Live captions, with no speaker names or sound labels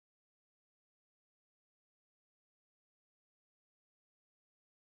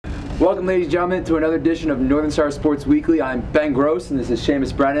Welcome, ladies and gentlemen, to another edition of Northern Star Sports Weekly. I'm Ben Gross, and this is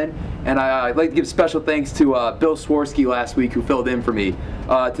Seamus Brennan. And I'd like to give special thanks to Bill Swarsky last week, who filled in for me.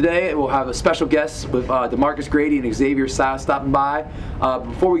 Today, we'll have a special guest with DeMarcus Grady and Xavier Silas stopping by.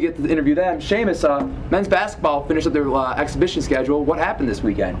 Before we get to interview them, Seamus, men's basketball finished up their exhibition schedule. What happened this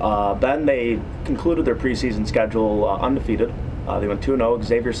weekend? Ben, they concluded their preseason schedule undefeated. They went 2-0.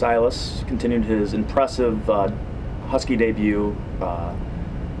 Xavier Silas continued his impressive Husky debut.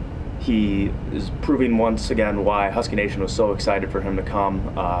 He is proving once again why Husky Nation was so excited for him to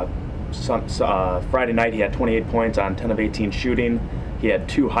come. Friday night he had 28 points on 10 of 18 shooting. He had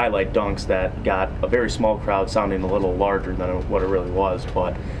 2 highlight dunks that got a very small crowd sounding a little larger than what it really was.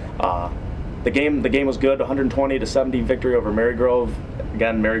 But the game was good. 120-70 victory over Marygrove.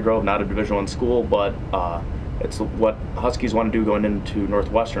 Again, Marygrove not a Division I school, but it's what Huskies want to do going into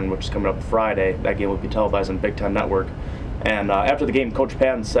Northwestern, which is coming up Friday. That game will be televised on Big Ten Network. And after the game, Coach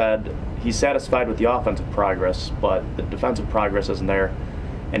Patton said he's satisfied with the offensive progress, but the defensive progress isn't there.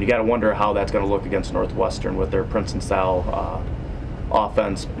 And you got to wonder how that's going to look against Northwestern with their Princeton-style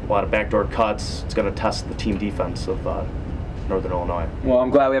offense, a lot of backdoor cuts. It's going to test the team defense of Northern Illinois. Well,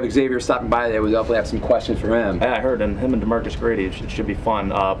 I'm glad we have Xavier stopping by today. We'll definitely have some questions for him. Yeah, I heard, and him and DeMarcus Grady, it should be fun.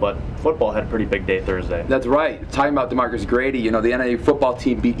 But football had a pretty big day Thursday. That's right. Talking about DeMarcus Grady, you know, the NIU football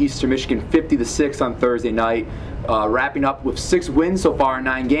team beat Eastern Michigan 50-6 on Thursday night, wrapping up with 6 wins so far in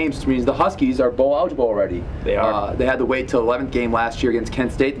 9 games, which means the Huskies are bowl eligible already. They are. They had to wait till 11th game last year against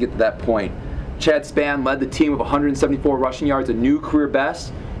Kent State to get to that point. Chad Spann led the team with 174 rushing yards, a new career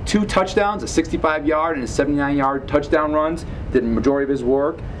best. 2 touchdowns, a 65-yard and a 79-yard touchdown runs, did the majority of his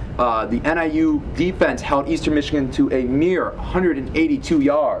work. The NIU defense held Eastern Michigan to a mere 182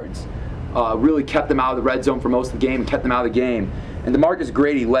 yards. Really kept them out of the red zone for most of the game and kept them out of the game. And DeMarcus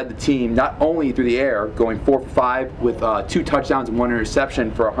Grady led the team not only through the air, going 4 for 5 with 2 touchdowns and 1 interception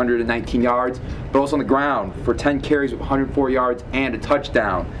for 119 yards, but also on the ground for 10 carries with 104 yards and a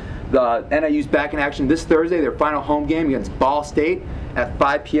touchdown. The NIU's back in action this Thursday, their final home game against Ball State at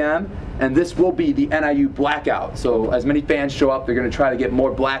 5 p.m. And this will be the NIU blackout. So as many fans show up, they're going to try to get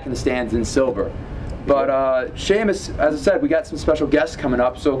more black in the stands than silver. But Seamus, as I said, we got some special guests coming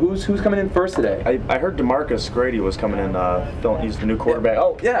up. So who's coming in first today? I heard DeMarcus Grady was coming in. He's the new quarterback.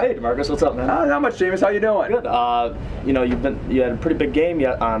 Oh yeah. Hey DeMarcus, what's up, man? Not much, Seamus. How you doing? Good. You know, you had a pretty big game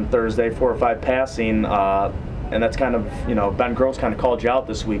yet on Thursday, 4 or 5 passing. And that's kind of, you know, Ben Gross kind of called you out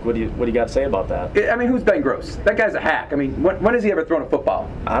this week. What do you got to say about that? I mean, who's Ben Gross? That guy's a hack. I mean, when has he ever thrown a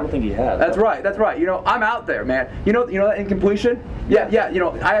football? I don't think he has. That's right. That's right. You know, I'm out there, man. You know that incompletion? Yeah. You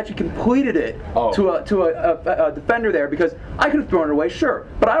know, I actually completed it to a defender there because I could have thrown it away, sure,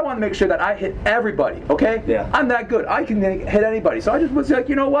 but I want to make sure that I hit everybody. Okay? Yeah. I'm that good. I can hit anybody. So I just was like,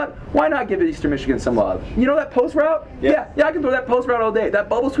 you know what? Why not give Eastern Michigan some love? You know that post route? Yeah. I can throw that post route all day. That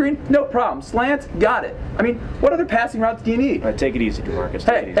bubble screen? No problem. Slants? Got it. I mean, what other passing routes do you need? All right, take it easy, DeMarcus.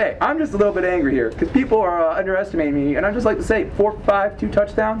 Hey, I'm just a little bit angry here because people are underestimating me, and I'd just like to say 4 for 5, 2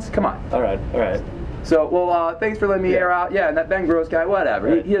 touchdowns. Come on. All right. So, well, thanks for letting me air out. Yeah, and that Ben Gross guy, whatever.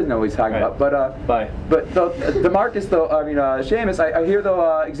 Right. He doesn't know what he's talking about. But bye. But DeMarcus, though, Seamus, I hear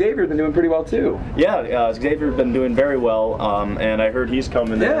though Xavier's been doing pretty well too. Yeah, Xavier's been doing very well, and I heard he's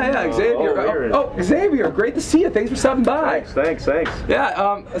coming. Yeah, Xavier. Xavier, great to see you. Thanks for stopping by. Thanks.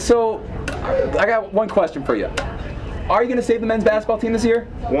 Yeah. So, I got one question for you. Are you going to save the men's basketball team this year?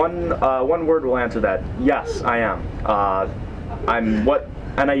 One word will answer that. Yes, I am. I'm what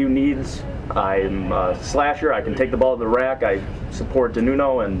NIU needs. I'm a slasher. I can take the ball to the rack. I support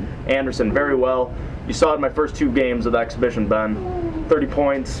DeNuno and Anderson very well. You saw it in my first 2 games of the exhibition, Ben. 30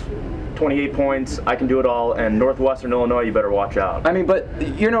 points, 28 points. I can do it all. And Northwestern Illinois, you better watch out. I mean, but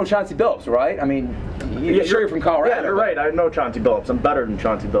you're no Chauncey Billups, right? I mean, you're from Colorado. Yeah, you're right. I know Chauncey Billups. I'm better than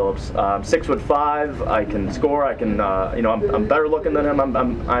Chauncey Billups. 6'5". I can score. I can. I'm better looking than him.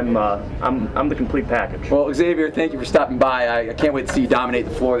 I'm the complete package. Well, Xavier, thank you for stopping by. I can't wait to see you dominate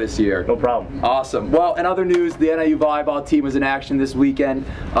the floor this year. No problem. Awesome. Well, in other news, the NIU volleyball team was in action this weekend.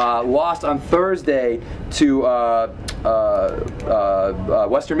 Lost on Thursday to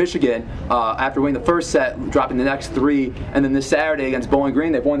Western Michigan after winning the first set, dropping the next 3, and then this Saturday against Bowling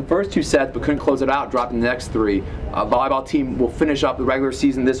Green, they've won the first 2 sets but couldn't close it out, dropping the next 3. Volleyball team will finish up the regular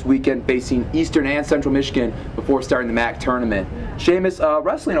season this weekend, facing Eastern and Central Michigan before starting the MAC tournament. Seamus,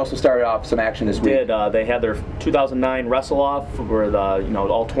 wrestling also started off some action this week. They had their 2009 wrestle-off where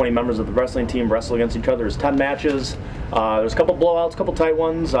all 20 members of the wrestling team wrestle against each other. There's 10 matches. There's a couple blowouts, a couple tight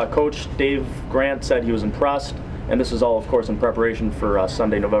ones. Coach Dave Grant said he was impressed, and this is all, of course, in preparation for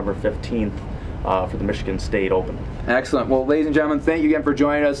Sunday, November 15th. for the Michigan State Open. Excellent. Well, ladies and gentlemen, thank you again for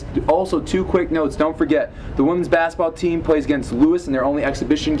joining us. Also, 2 quick notes. Don't forget, the women's basketball team plays against Lewis in their only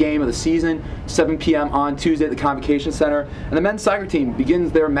exhibition game of the season, 7 p.m. on Tuesday at the Convocation Center. And the men's soccer team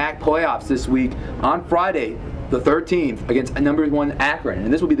begins their MAC playoffs this week on Friday, the 13th, against number 1 Akron.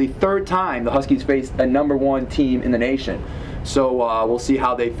 And this will be the 3rd time the Huskies face a number 1 team in the nation. So we'll see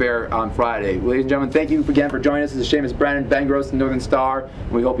how they fare on Friday. Ladies and gentlemen, thank you again for joining us. This is Seamus Brennan, Ben Gross, the Northern Star.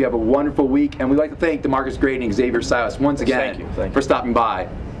 And we hope you have a wonderful week. And we'd like to thank DeMarcus Grady and Xavier Silas once again Thank you. for stopping by.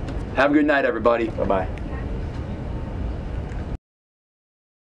 Have a good night, everybody. Bye-bye.